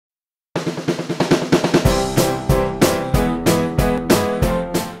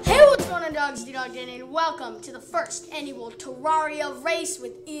welcome to the first annual Terraria race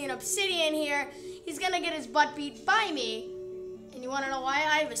with Ian Obsidian here. He's gonna get his butt beat by me. And you wanna know why?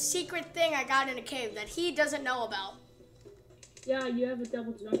 I have a secret thing I got in a cave that he doesn't know about. Yeah, you have a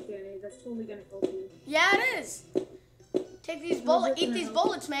double jump, Danny. That's totally gonna help you. Yeah, it is. Take these bullets. Eat these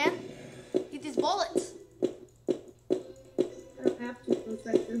bullets, man. Eat these bullets. I don't have to. It goes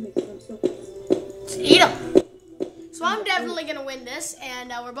right through me because I'm so fast. Just eat them. So I'm definitely gonna win this,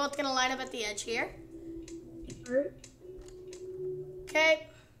 and we're both gonna line up at the edge here. Alright. Okay.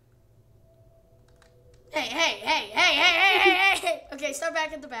 Hey. Okay, start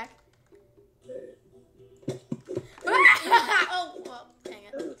back at the back. Oh, well, dang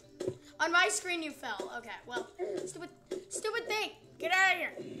it. On my screen you fell. Okay, well, stupid thing. Get out of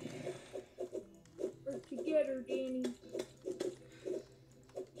here. Work together, Danny.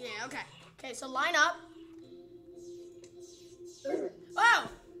 Yeah, okay. Okay, so line up. Oh!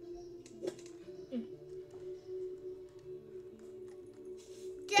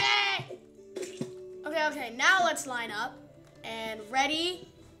 Yay! Okay, now let's line up. And ready?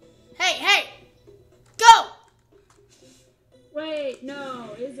 Hey! Go! Wait, no,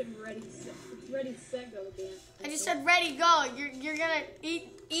 it isn't ready, set. It's ready, set, go, Dan. I just said ready, go. You're gonna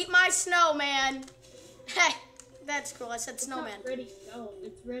eat my snow, man. Hey, that's cool. I said snowman. It's not ready, go.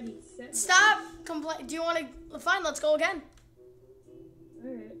 It's ready, set, go. Stop complaining. Do you want to? Fine, let's go again.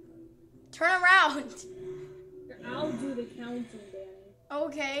 Alright. Turn around. I'll do the counting, Danny.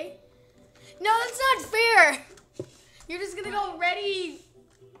 Okay. No, that's not fair. You're just gonna go ready.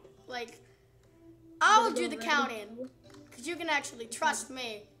 Like, I'll do the counting. Because you can actually trust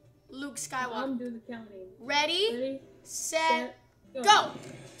me, Luke Skywalker. I'll do the counting. Ready, set, go.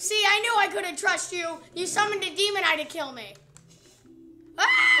 See, I knew I couldn't trust you. You summoned a demon eye to kill me.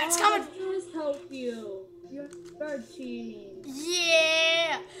 Ah, it's coming. I'll just help you. You are cheating.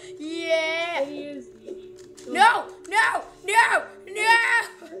 Yeah. It is. No.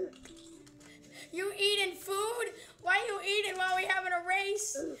 You eating food? Why are you eating while we having a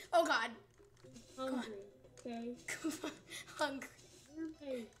race? Oh, God. Hungry, okay? Hungry.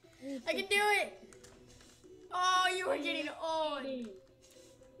 Hey, I can do it. Oh, you were getting old.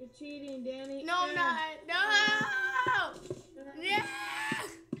 You're cheating, Danny. No, I'm not. No.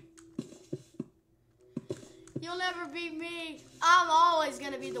 You'll never beat me. I'm always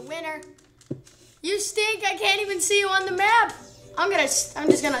gonna be the winner. You stink. I can't even see you on the map. I'm just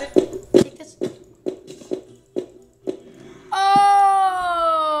gonna take this.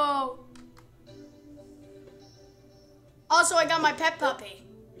 Oh. Also, I got my pet puppy.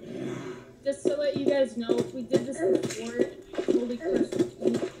 Just to let you guys know, if we did this before, totally cursed.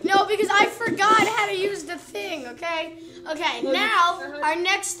 No, because I forgot how to use the thing, okay? Okay, now, our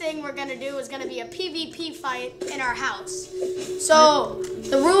next thing we're gonna do is gonna be a PvP fight in our house. So,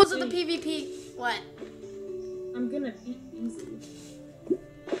 the rules of the PvP, what? I'm gonna beat easy.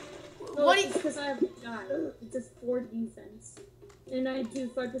 What do you... Because I have a die. It does 4 defense. And I do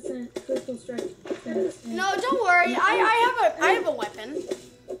 5% critical strike. No, don't worry. I have a weapon.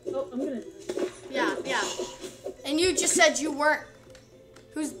 Oh, I'm gonna... Yeah. And you just said you weren't.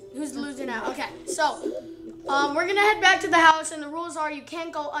 Who's losing now? Okay, so we're gonna head back to the house, and the rules are you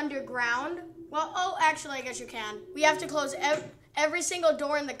can't go underground. Well, oh, actually, I guess you can. We have to close every single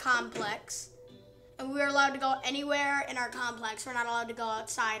door in the complex, and we're allowed to go anywhere in our complex. We're not allowed to go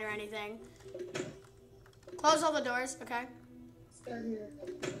outside or anything. Close all the doors, okay? Start here.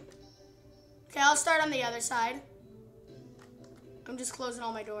 Okay, I'll start on the other side. I'm just closing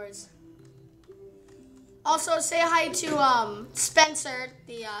all my doors. Also, say hi to Spencer,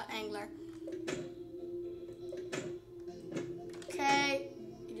 the angler. Okay,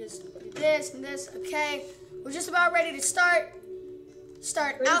 you just do this and this. Okay, we're just about ready to start.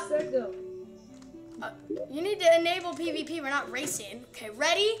 Start out. Set, go. You need to enable PvP. We're not racing. Okay,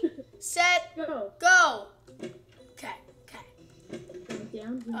 ready, set, go. Okay.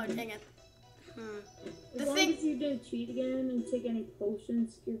 Down. Oh, dang it. As long as you didn't cheat again and take any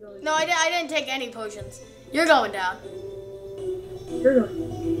potions, you're going. No, I didn't take any potions. You're going down.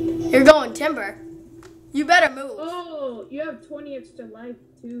 You're going timber. You better move. Oh, you have 20 extra life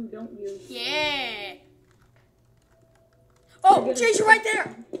too, don't you? Yeah. Oh, Chase, you're right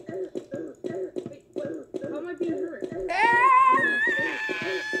there. Wait, what? How am I being hurt?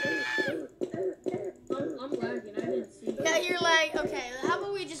 I'm lagging. I didn't see that. Yeah, you're like, okay, how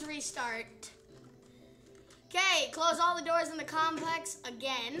about we just restart? Okay, close all the doors in the complex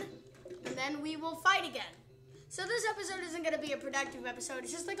again, and then we will fight again. So this episode isn't going to be a productive episode.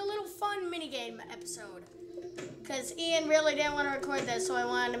 It's just like a little fun minigame episode. Because Ian really didn't want to record this, so I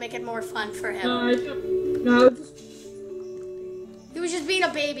wanted to make it more fun for him. No, just... He was just being a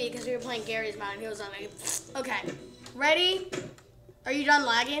baby because we were playing Gary's Mountain. He was on like, okay. Ready? Are you done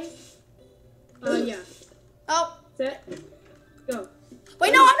lagging? Yeah. Oh. Set. Go.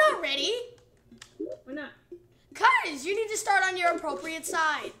 Wait, no, I'm not ready. Why not? Because you need to start on your appropriate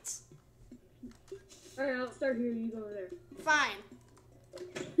sides. Alright, I'll start here. You go over there. Fine.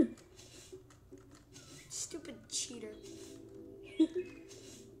 Stupid cheater.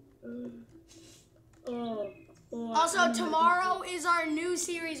 Also, tomorrow is our new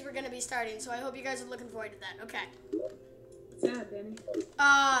series we're going to be starting, so I hope you guys are looking forward to that. Okay. What's that, Danny?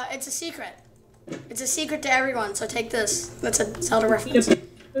 It's a secret. It's a secret to everyone, so take this. That's a Zelda reference.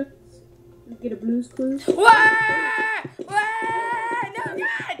 Get a Blue's Clues? Wah! Wah! No,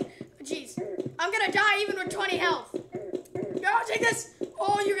 God! Jeez. I'm going to die even with 20 health. No, take this.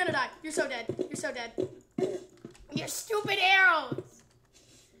 Oh, you're going to die. You're so dead. You're so dead. Your stupid arrows.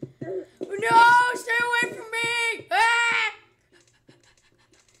 No, stay away from me. Ah!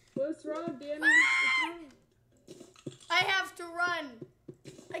 What's wrong, Danny? Ah! I have to run.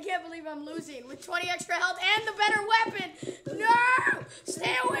 I can't believe I'm losing with 20 extra health and the better weapon. No!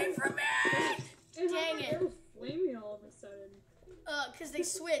 Stay away from me! Dang it. Arrows flaming all of a sudden. Because they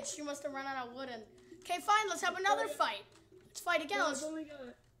switched. You must have run out of wooden. Okay, fine. Let's have another fight. Let's fight again.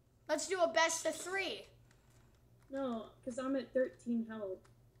 Let's do a best of 3. No, because I'm at 13 health.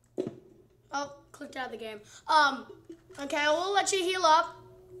 Oh, clicked out of the game. Okay, we'll let you heal up.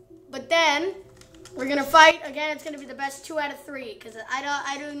 But then we're gonna fight again. It's gonna be the best 2 out of 3 because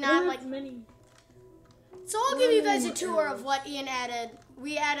I do not like many. So I'll give you guys a tour of what Ian added.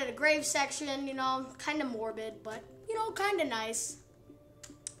 We added a grave section, you know, kind of morbid, but you know, kind of nice.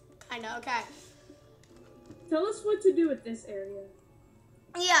 Kind of okay. Tell us what to do with this area.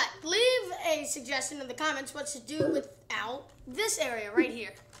 Yeah, leave a suggestion in the comments what to do without this area right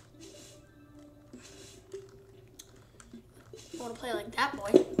here. I want to play like that,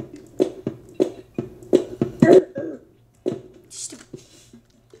 boy. Stupid.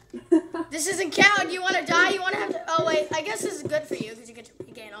 This isn't count. You want to die? You want to have to... Oh, wait. I guess this is good for you because you get to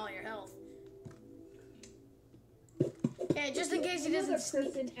regain all your health. Okay, just in case he doesn't... Another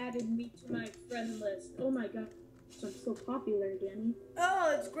person added me to my friend list. Oh, my God. I'm so popular, Danny.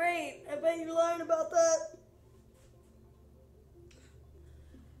 Oh, it's great. I bet you're lying about that.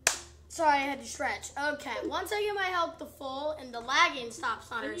 Sorry, I had to stretch. Okay, once I get my health to full and the lagging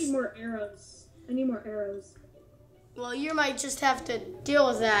stops on I need more arrows. I need more arrows. Well, you might just have to deal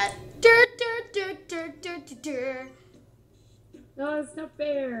with that. No, it's not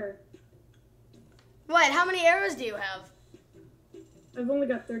fair. What? How many arrows do you have? I've only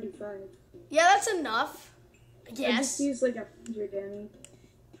got 35. Yeah, that's enough. Yes. I just used like 100, Danny.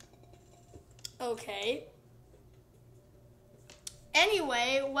 Okay.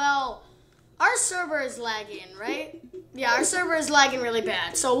 Anyway, well, our server is lagging, right? Yeah, our server is lagging really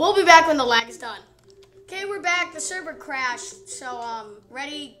bad. So we'll be back when the lag is done. Okay, we're back. The server crashed. So,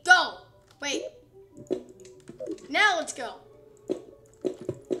 ready, go. Wait. Now let's go.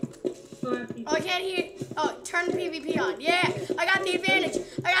 Oh, I can't hear. Oh, turn PvP on. Yeah, I got the advantage.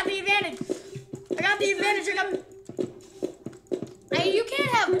 I got the advantage. I got the advantage. I got... Hey, you can't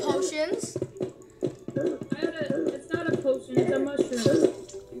have potions. It's not a potion. It's a mushroom.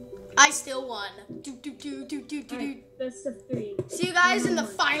 I still won. Best of 3. See you guys in the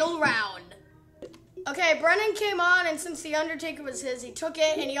final round. Okay, Brennan came on, and since the Undertaker was his, he took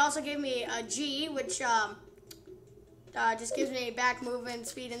it, and he also gave me a G, which just gives me back movement,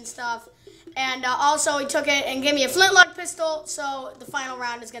 speed, and stuff. And also, he took it and gave me a flintlock pistol, so the final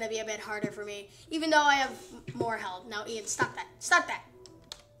round is going to be a bit harder for me, even though I have more health. Now, Ian, stop that. Stop that.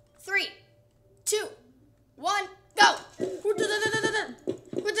 3, 2, 1, go!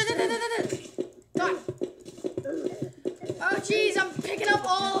 Come on. Oh, jeez, I'm picking up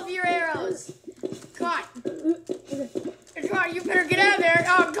all of your arrows. Come on. Come on, you better get out of there.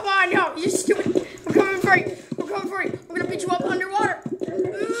 Oh, come on, no, you stupid. I'm coming for you. I'm coming for you. I'm going to beat you up underwater.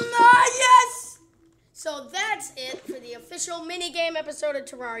 Yes! So that's it for the official minigame episode of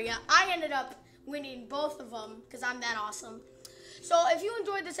Terraria. I ended up winning both of them because I'm that awesome. So if you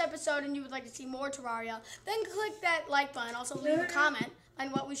enjoyed this episode and you would like to see more Terraria, then click that like button. Also leave a comment on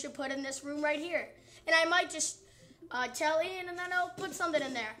what we should put in this room right here. And I might just tell Ian and then I'll put something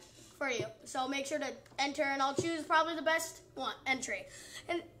in there for you. So make sure to enter and I'll choose probably the best one entry.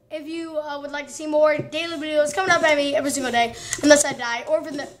 And if you would like to see more daily videos coming up by me every single day, unless I die, or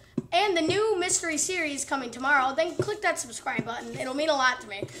for the new mystery series coming tomorrow, then click that subscribe button. It'll mean a lot to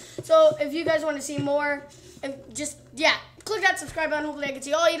me. So if you guys want to see more, click that subscribe button. Hopefully I can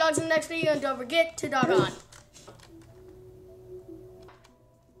see all you dogs in the next video, and don't forget to dog on.